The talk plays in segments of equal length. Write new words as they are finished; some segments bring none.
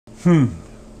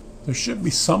There should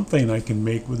be something I can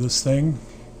make with this thing,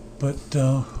 but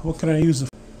what can I use it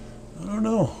for? I don't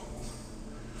know.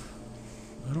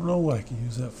 I don't know what I can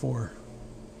use that for.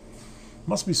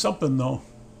 Must be something though.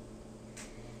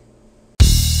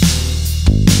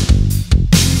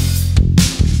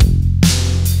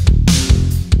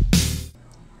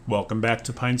 Welcome back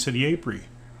to Pine City Apiary.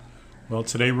 Well,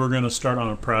 today we're going to start on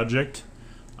a project.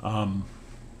 We're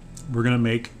going to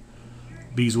make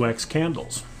beeswax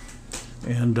candles.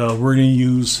 And we're going to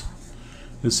use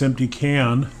this empty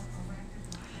can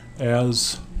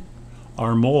as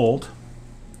our mold.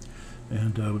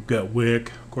 And we've got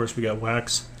wick, of course we got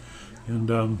wax.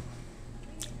 And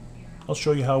I'll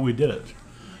show you how we did it.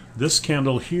 This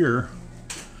candle here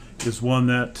is one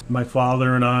that my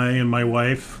father and I and my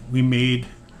wife, we made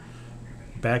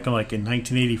back in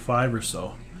 1985 or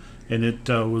so, and it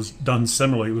was done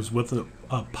similarly. It was with a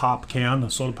pop can,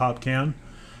 a soda pop can,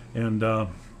 and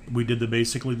we did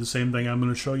basically the same thing I'm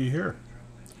going to show you here.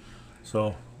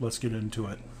 So let's get into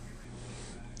it.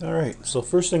 All right, so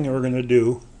first thing that we're going to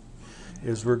do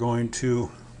is we're going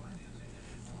to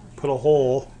put a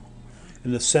hole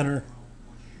in the center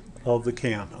of the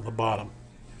can on the bottom.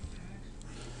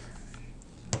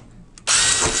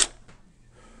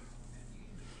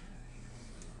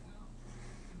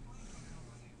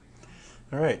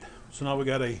 All right, so now we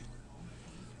got a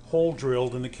hole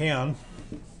drilled in the can.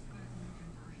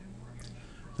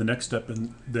 The next step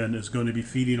then is going to be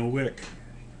feeding a wick.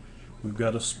 We've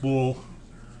got a spool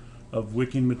of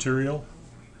wicking material.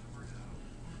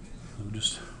 We'll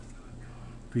just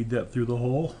feed that through the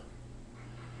hole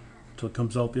until it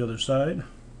comes out the other side.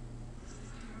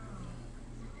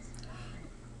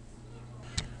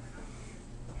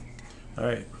 All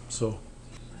right, so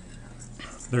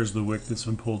there's the wick that's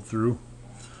been pulled through.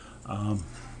 I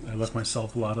left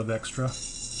myself a lot of extra.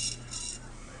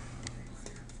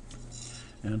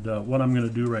 And what I'm going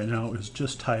to do right now is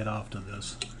just tie it off to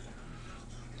this.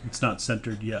 It's not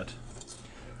centered yet.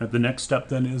 The next step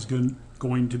then is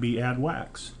going to be add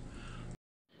wax.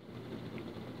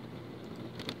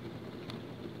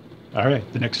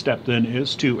 Alright, the next step then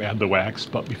is to add the wax,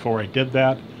 but before I did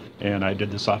that, and I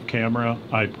did this off camera,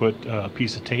 I put a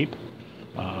piece of tape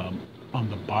on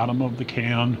the bottom of the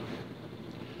can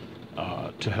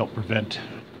to help prevent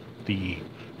the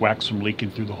wax from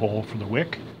leaking through the hole for the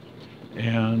wick.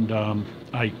 And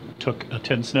I took a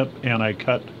tin snip and I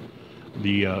cut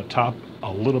the top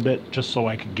a little bit just so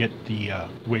I could get the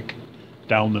wick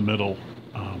down the middle.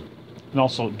 And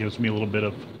also it gives me a little bit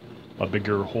of a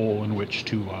bigger hole in which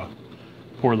to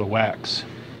pour the wax.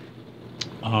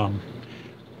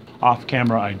 Off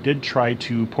camera I did try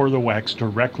to pour the wax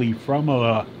directly from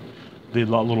the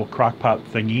little crock pot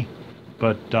thingy,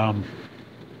 but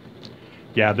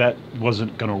yeah, that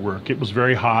wasn't going to work. It was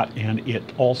very hot and it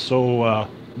also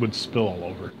would spill all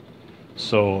over.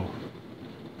 So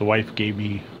the wife gave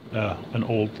me an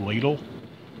old ladle,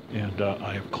 and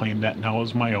I have claimed that now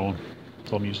as my own.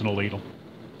 So I'm using a ladle.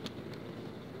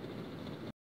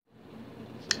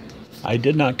 I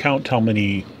did not count how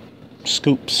many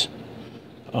scoops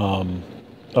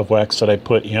of wax that I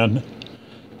put in.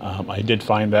 I did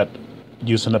find that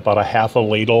using about a half a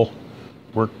ladle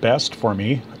worked best for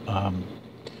me.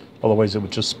 Otherwise it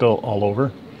would just spill all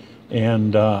over.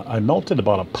 And I melted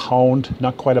about a pound,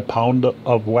 not quite a pound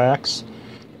of wax,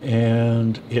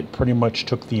 and it pretty much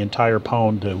took the entire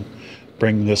pound to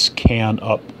bring this can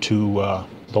up to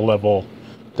the level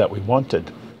that we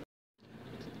wanted.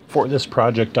 For this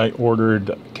project I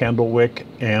ordered candle wick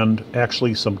and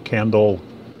actually some candle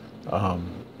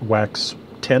wax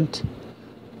tint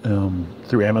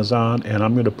through Amazon, and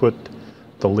I'm going to put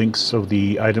the links of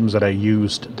the items that I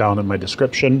used down in my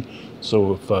description,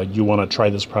 so if you want to try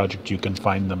this project you can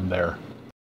find them there.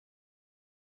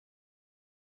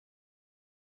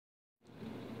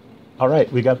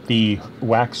 Alright, we got the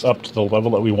wax up to the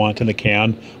level that we want in the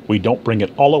can. We don't bring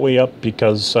it all the way up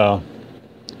because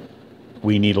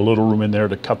we need a little room in there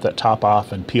to cut that top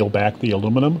off and peel back the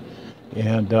aluminum.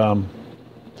 And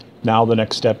now the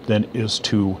next step then is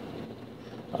to,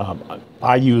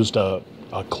 I used a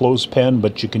clothespin,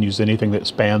 but you can use anything that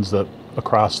spans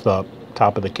across the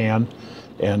top of the can.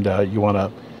 And you want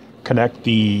to connect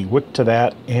the wick to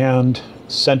that and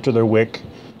center the wick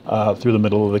through the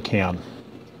middle of the can.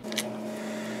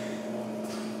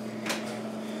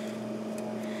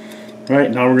 All right,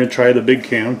 now we're going to try the big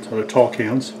can, or the tall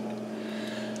cans.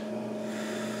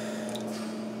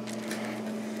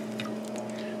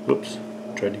 Whoops,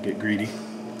 tried to get greedy.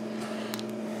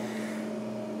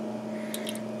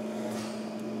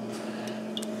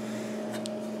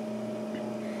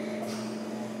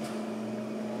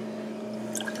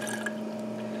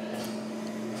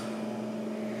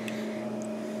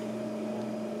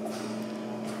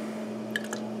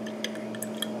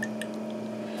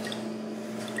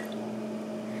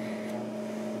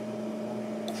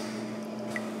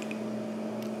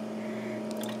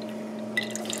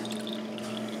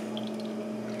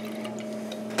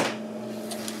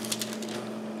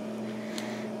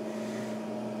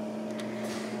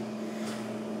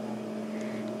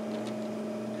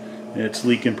 It's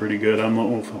leaking pretty good. I don't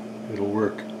know if it'll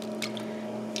work.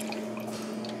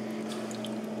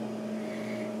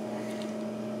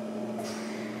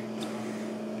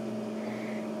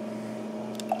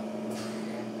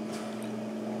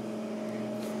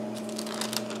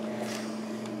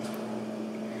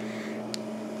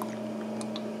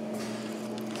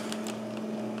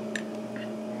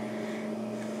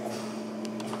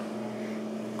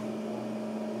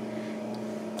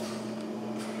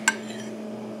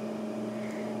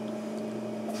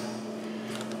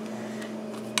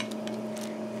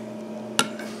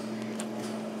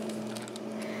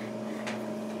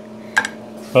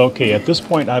 Okay, at this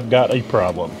point I've got a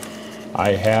problem.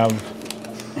 I have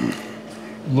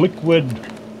liquid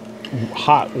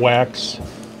hot wax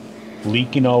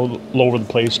leaking all over the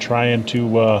place, trying to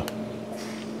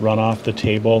run off the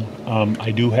table.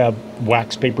 I do have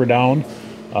wax paper down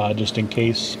just in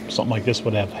case something like this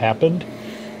would have happened.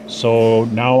 So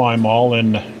now I'm all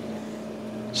in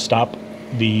stop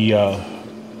the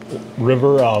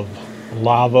river of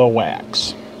lava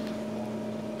wax.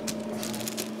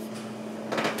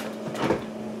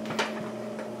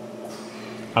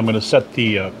 I'm going to set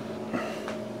the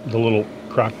little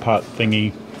crock pot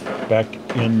thingy back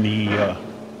in the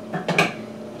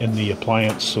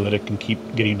appliance so that it can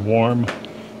keep getting warm,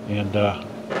 and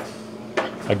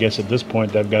I guess at this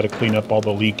point I've got to clean up all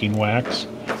the leaking wax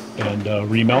and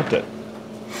remelt it.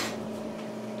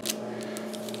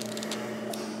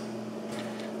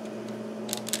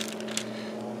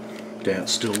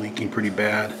 That's still leaking pretty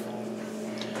bad.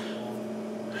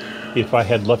 If I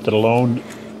had left it alone,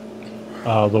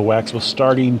 the wax was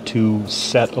starting to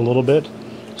set a little bit,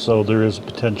 so there is a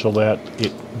potential that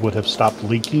it would have stopped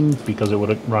leaking because it would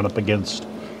have run up against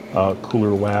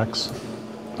cooler wax.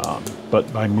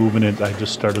 But by moving it, I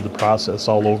just started the process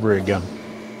all over again.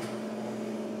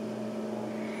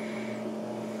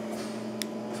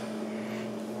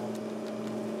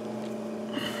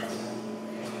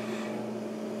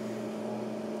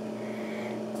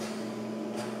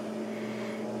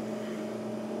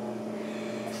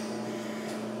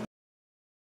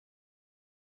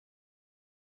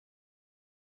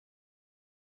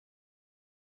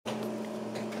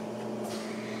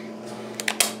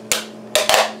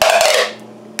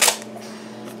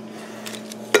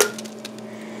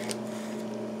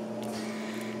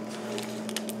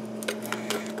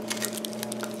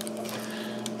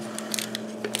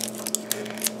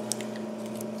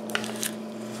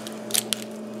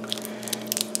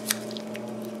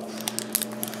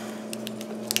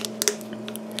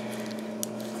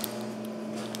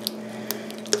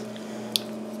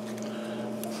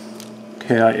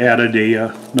 Okay, I added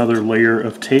another layer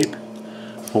of tape,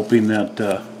 hoping that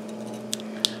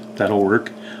that'll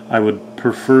work. I would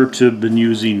prefer to have been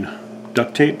using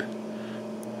duct tape,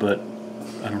 but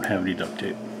I don't have any duct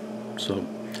tape. So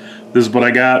this is what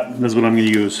I got, this is what I'm going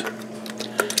to use.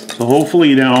 So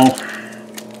hopefully now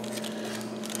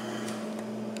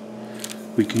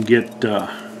we can get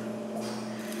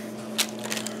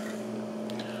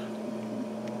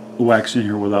wax in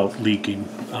here without leaking.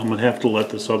 I'm going to have to let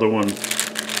this other one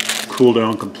cool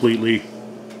down completely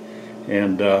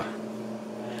and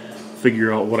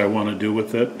figure out what I want to do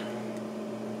with it.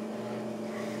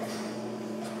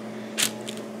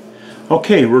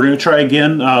 Okay, we're going to try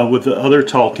again with the other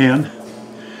tall can,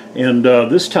 and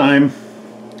this time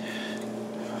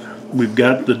we've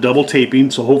got the double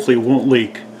taping, so hopefully it won't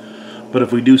leak, but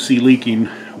if we do see leaking,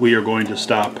 we are going to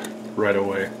stop right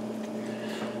away.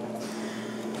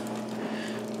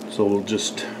 So we'll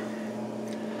just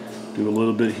do a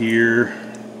little bit here.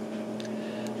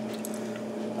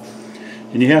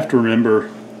 And you have to remember,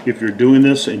 if you're doing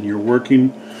this and you're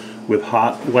working with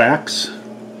hot wax,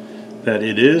 that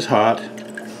it is hot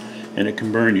and it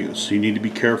can burn you. So you need to be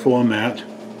careful on that.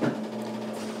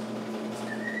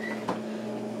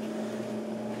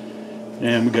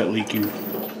 And we got leaking.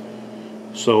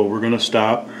 So we're going to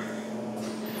stop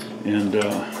and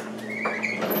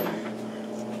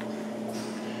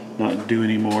not do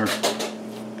any more.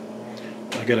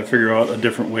 I got to figure out a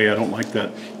different way. I don't like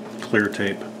that clear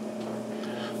tape,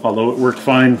 although it worked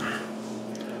fine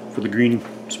for the green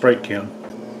Sprite can.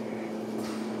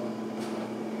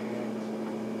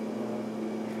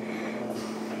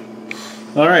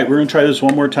 Alright, we're going to try this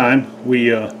one more time.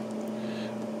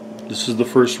 This is the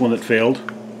first one that failed.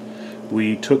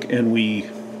 We took and we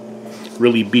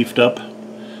really beefed up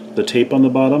the tape on the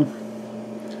bottom,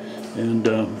 and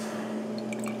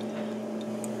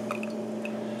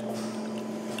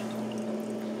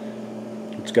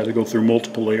it's got to go through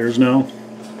multiple layers now,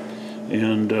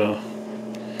 and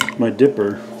my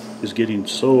dipper is getting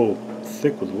so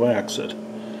thick with wax that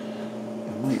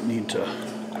I'm might need to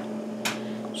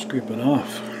scrape it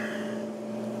off.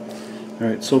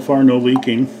 Alright, so far no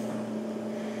leaking.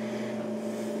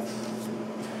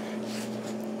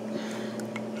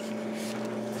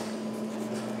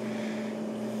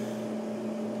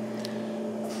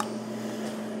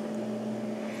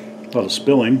 A lot of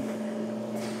spilling,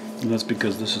 and that's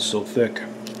because this is so thick.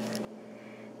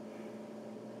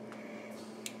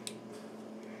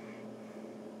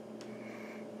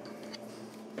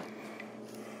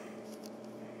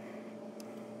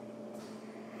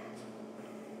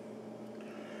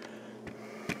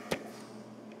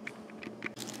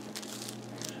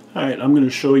 Alright, I'm going to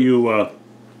show you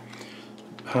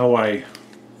how I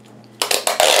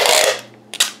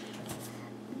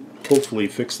hopefully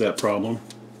fix that problem.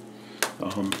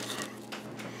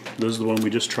 This is the one we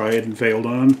just tried and failed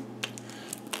on.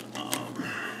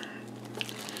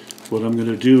 What I'm going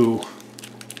to do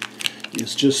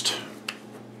is just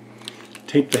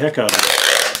tape the heck out of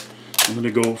it. I'm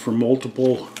going to go for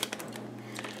multiple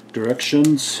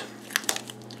directions.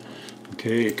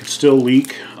 Okay, it could still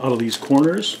leak out of these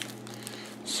corners.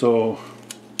 So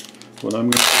what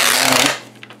I'm going to do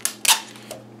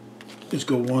now is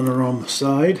go one around the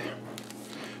side.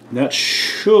 And that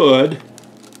should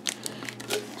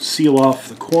seal off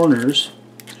the corners,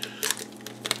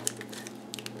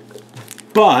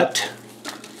 but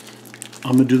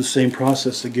I'm going to do the same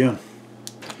process again.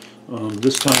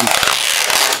 This time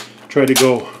try to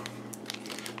go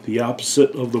the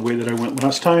opposite of the way that I went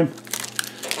last time,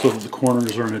 so that the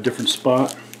corners are in a different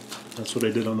spot. That's what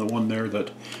I did on the one there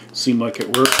that seemed like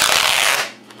it worked.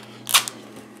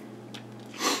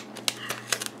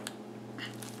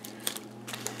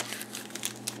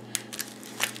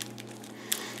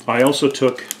 I also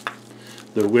took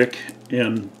the wick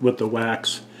and with the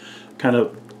wax, kind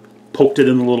of poked it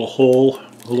in the little hole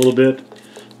a little bit.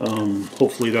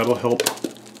 Hopefully that'll help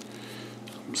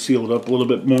seal it up a little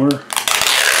bit more.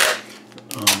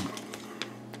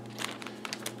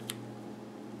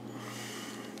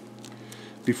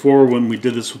 Before, when we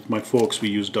did this with my folks, we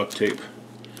used duct tape,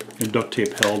 and duct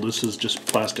tape held. This is just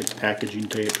plastic packaging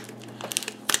tape.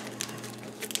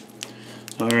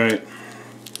 Alright,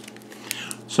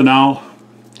 so now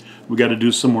we got to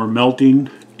do some more melting,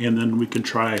 and then we can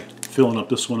try filling up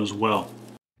this one as well.